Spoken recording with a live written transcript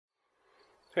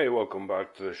Hey, welcome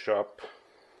back to the shop.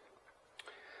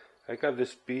 I got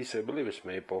this piece, I believe it's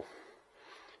maple,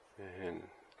 and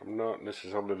I'm not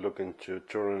necessarily looking to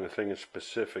turn anything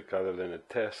specific other than a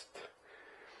test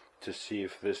to see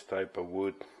if this type of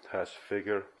wood has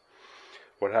figure.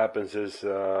 What happens is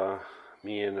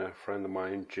me and a friend of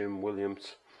mine, Jim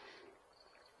Williams,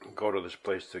 go to this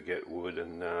place to get wood,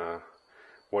 and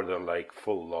where they're like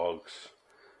full logs.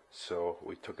 So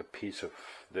we took a piece of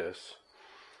this,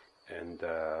 and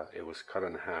it was cut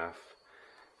in half.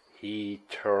 He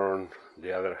turned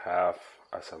the other half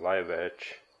as a live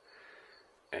edge,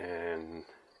 and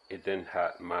it didn't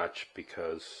have much,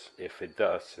 because if it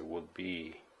does, it would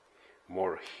be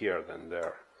more here than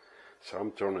there. So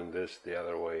I'm turning this the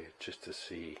other way just to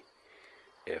see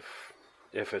if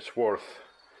it's worth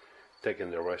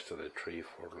taking the rest of the tree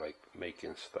for like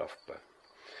making stuff. But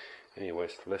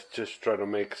anyways, let's just try to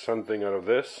make something out of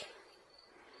this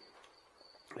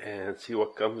and see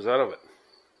what comes out of it.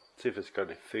 See if it's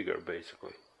got a figure,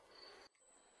 basically.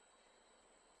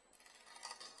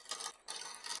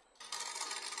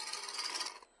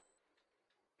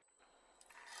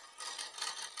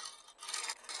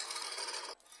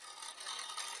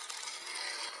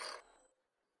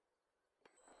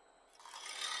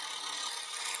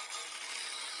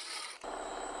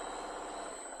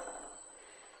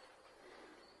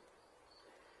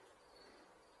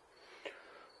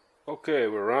 Okay,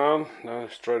 we're on. Now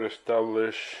let's try to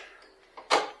establish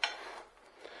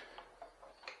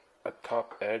a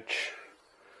top edge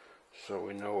so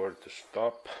we know where to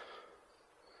stop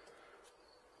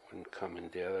when coming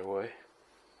the other way.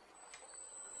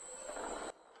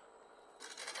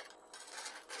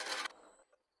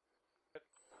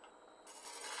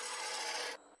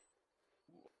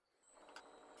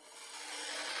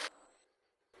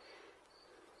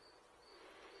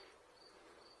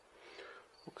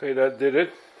 Okay, that did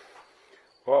it.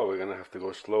 Wow, we're gonna have to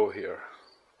go slow here.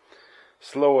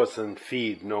 Slow as in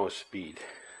feed, no speed.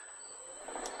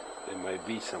 There might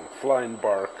be some flying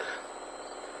bark.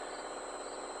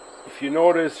 If you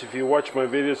watch my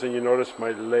videos and you notice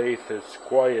my lathe is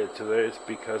quiet today, it's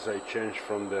because I changed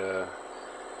from the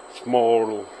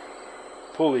small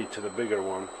pulley to the bigger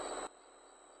one.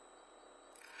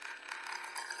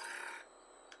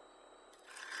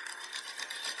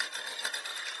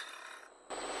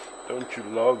 Don't you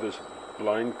love this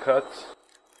blind cuts?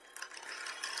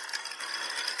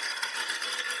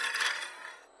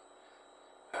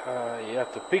 You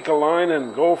have to pick a line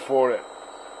and go for it.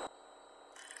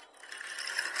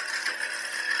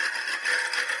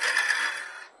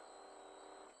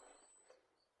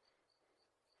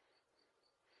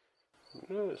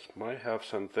 Well, this might have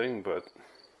something, but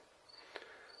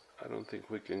I don't think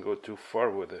we can go too far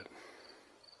with it.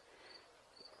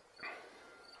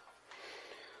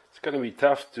 It's going to be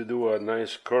tough to do a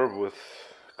nice curve with,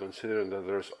 considering that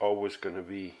there's always going to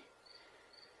be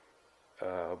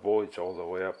voids all the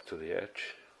way up to the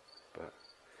edge, but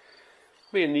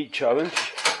be a neat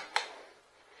challenge.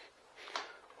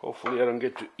 Hopefully I don't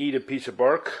get to eat a piece of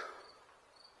bark.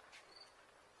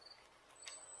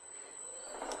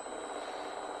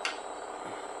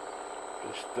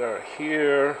 Just start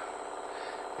here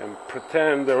and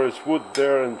pretend there is wood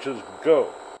there and just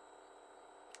go.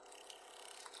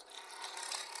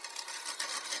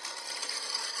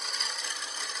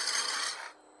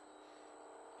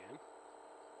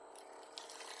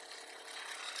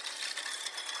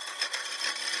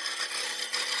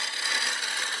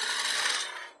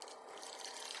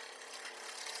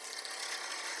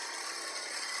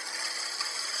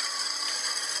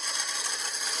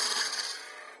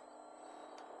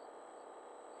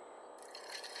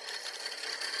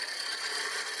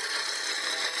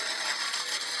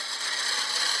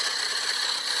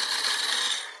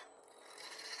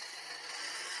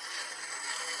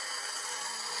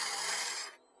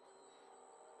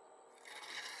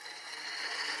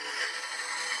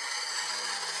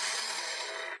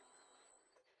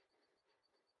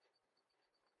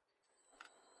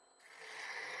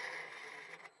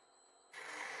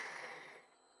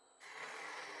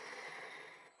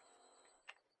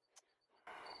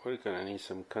 We're gonna need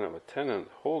some kind of a tenon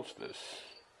that holds this.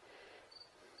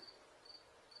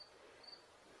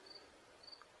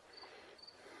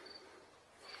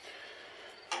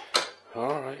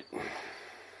 Alright.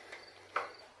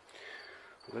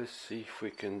 Let's see if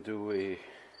we can do a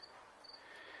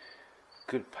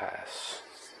good pass.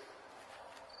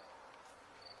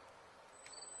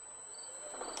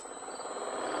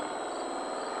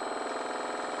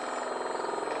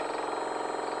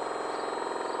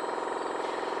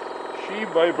 She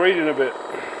vibrating a bit.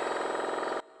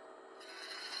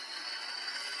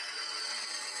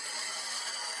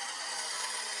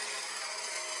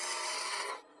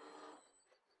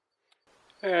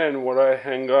 And where I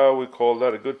hang out, we call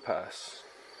that a good pass.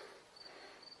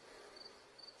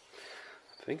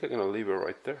 I think I'm gonna leave it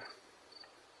right there.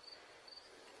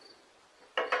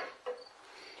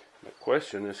 My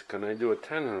question is, can I do a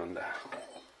tenon on that?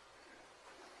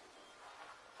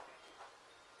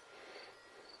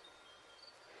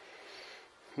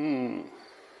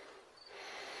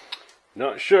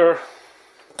 Not sure.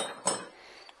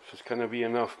 If it's gonna be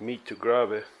enough meat to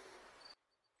grab it.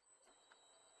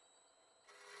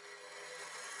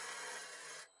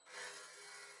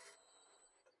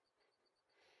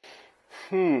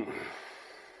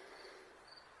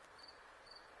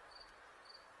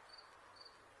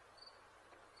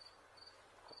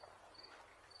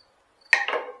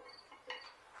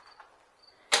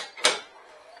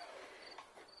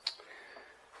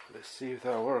 Let's see if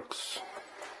that works.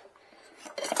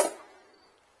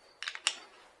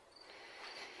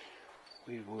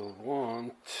 We will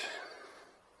want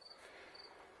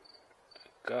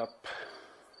a gap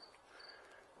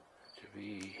to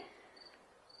be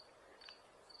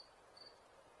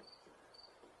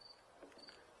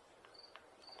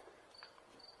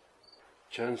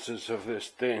chances of this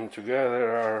staying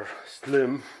together are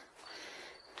slim.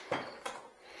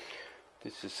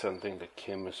 This is something that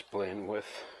Kim is playing with,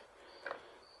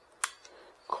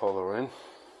 coloring.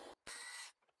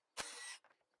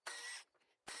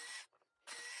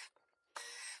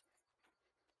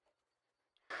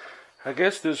 I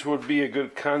guess this would be a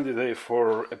good candidate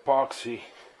for epoxy.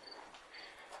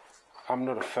 I'm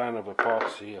not a fan of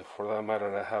epoxy. For that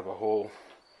matter, I have a whole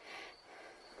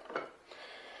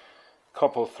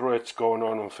couple threads going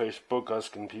on Facebook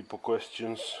asking people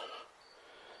questions,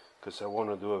 because I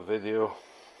want to do a video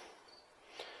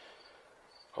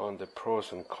on the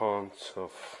pros and cons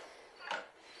of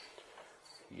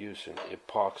using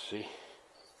epoxy.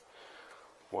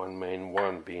 One main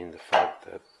one being the fact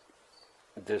that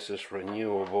this is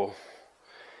renewable,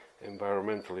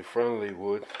 environmentally friendly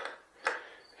wood,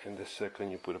 and the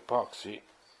second you put epoxy,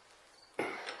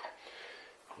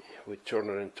 we turn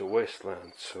it into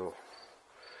wasteland. So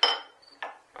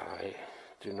I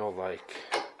do not like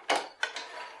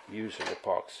using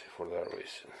epoxy for that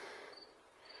reason.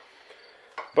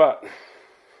 But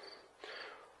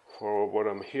for what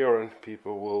I'm hearing,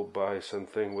 people will buy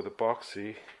something with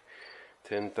epoxy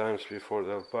 10 times before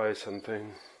they'll buy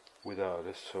something without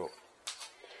it. So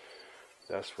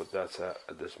that's what that's at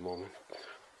this moment.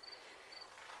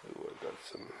 We've got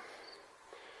some,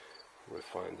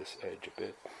 refine this edge a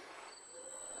bit.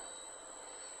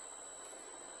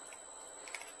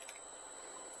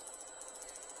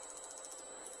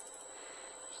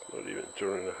 It's not even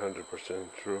turning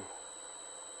 100% through.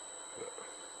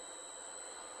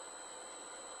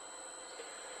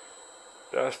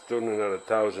 That's turning at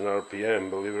 1000 RPM,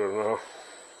 believe it or not.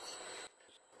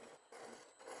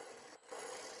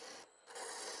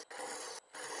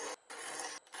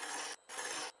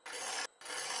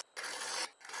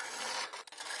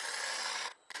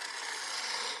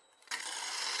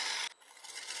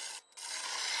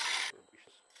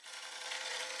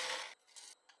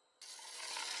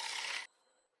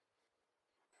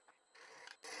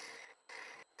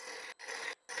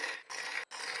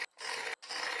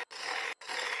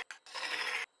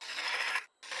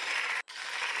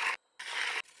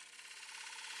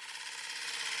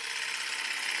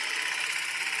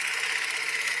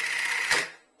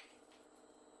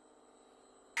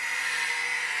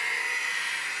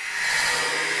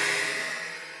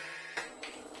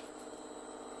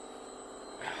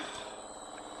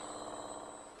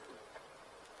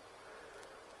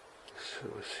 So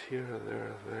it's here,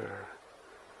 there,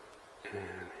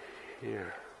 and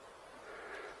here.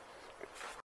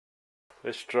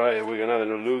 Let's try it with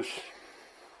another loose.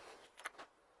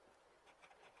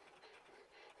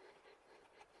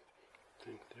 I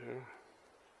think there.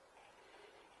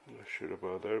 I'm not sure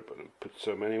about that, but I'll put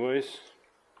some anyways.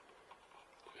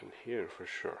 And here for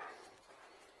sure.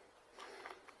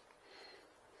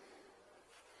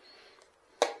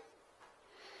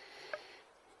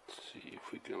 See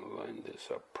if we can line this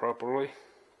up properly.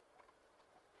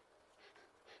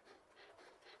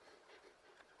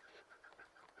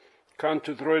 Count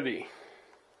to 30.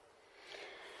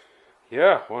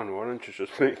 Yeah, why don't you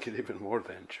just make it even more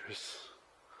dangerous?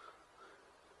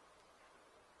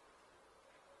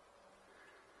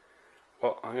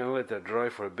 Well, I'm gonna let that dry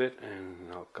for a bit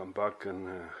and I'll come back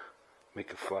and make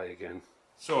it fly again.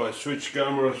 So I switched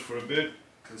cameras for a bit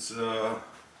because I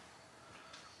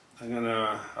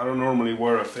don't normally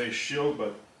wear a face shield,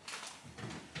 but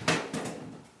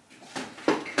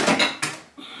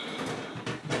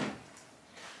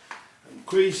I'm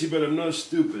crazy, but I'm not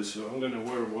stupid, so I'm gonna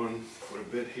wear one for a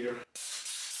bit here.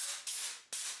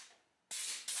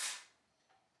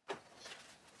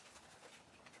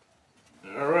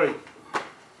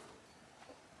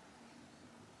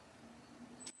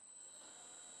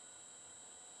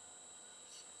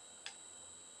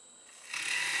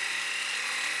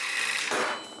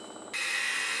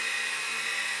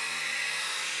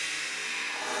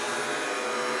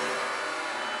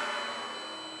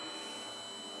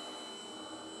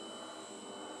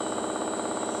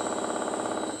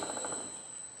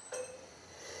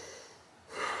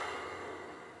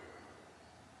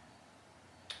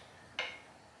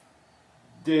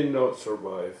 did not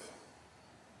survive.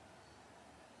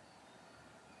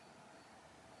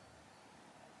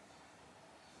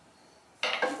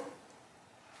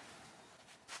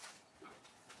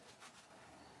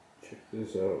 Check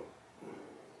this out.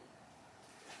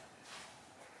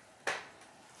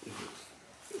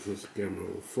 If this camera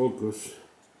will focus,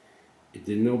 it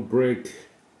did not break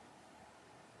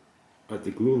at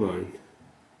the glue line.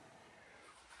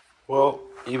 Well,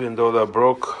 even though that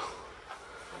broke,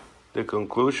 the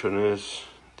conclusion is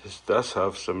this does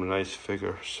have some nice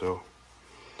figure, so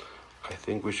I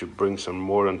think we should bring some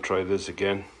more and try this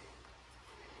again.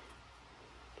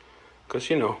 Because,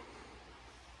 you know,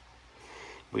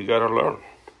 we gotta learn.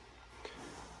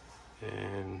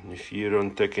 And if you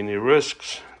don't take any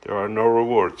risks, there are no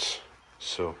rewards.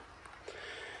 So,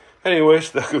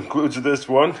 anyways, that concludes this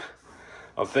one.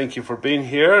 I'll thank you for being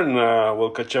here, and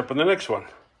we'll catch up in the next one.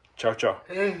 Ciao, ciao.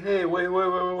 Hey,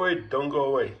 wait, don't go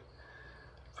away.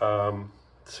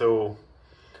 So,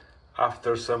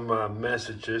 after some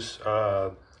messages,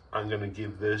 I'm gonna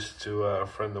give this to a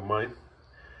friend of mine,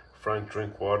 Frank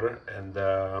Drinkwater, and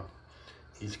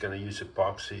he's gonna use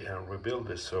epoxy and rebuild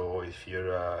this. So if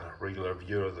you're a regular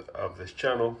viewer of this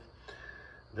channel,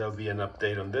 there'll be an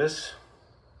update on this.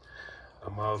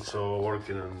 I'm also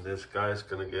working on this guy's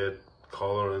gonna get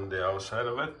color in the outside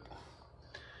of it.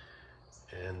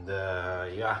 And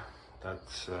yeah,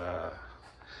 that's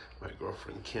my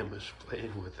girlfriend Kim is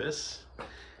playing with this.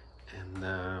 And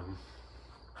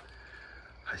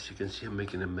as you can see, I'm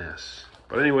making a mess.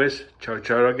 But anyways,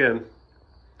 ciao again.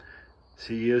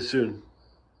 See you soon.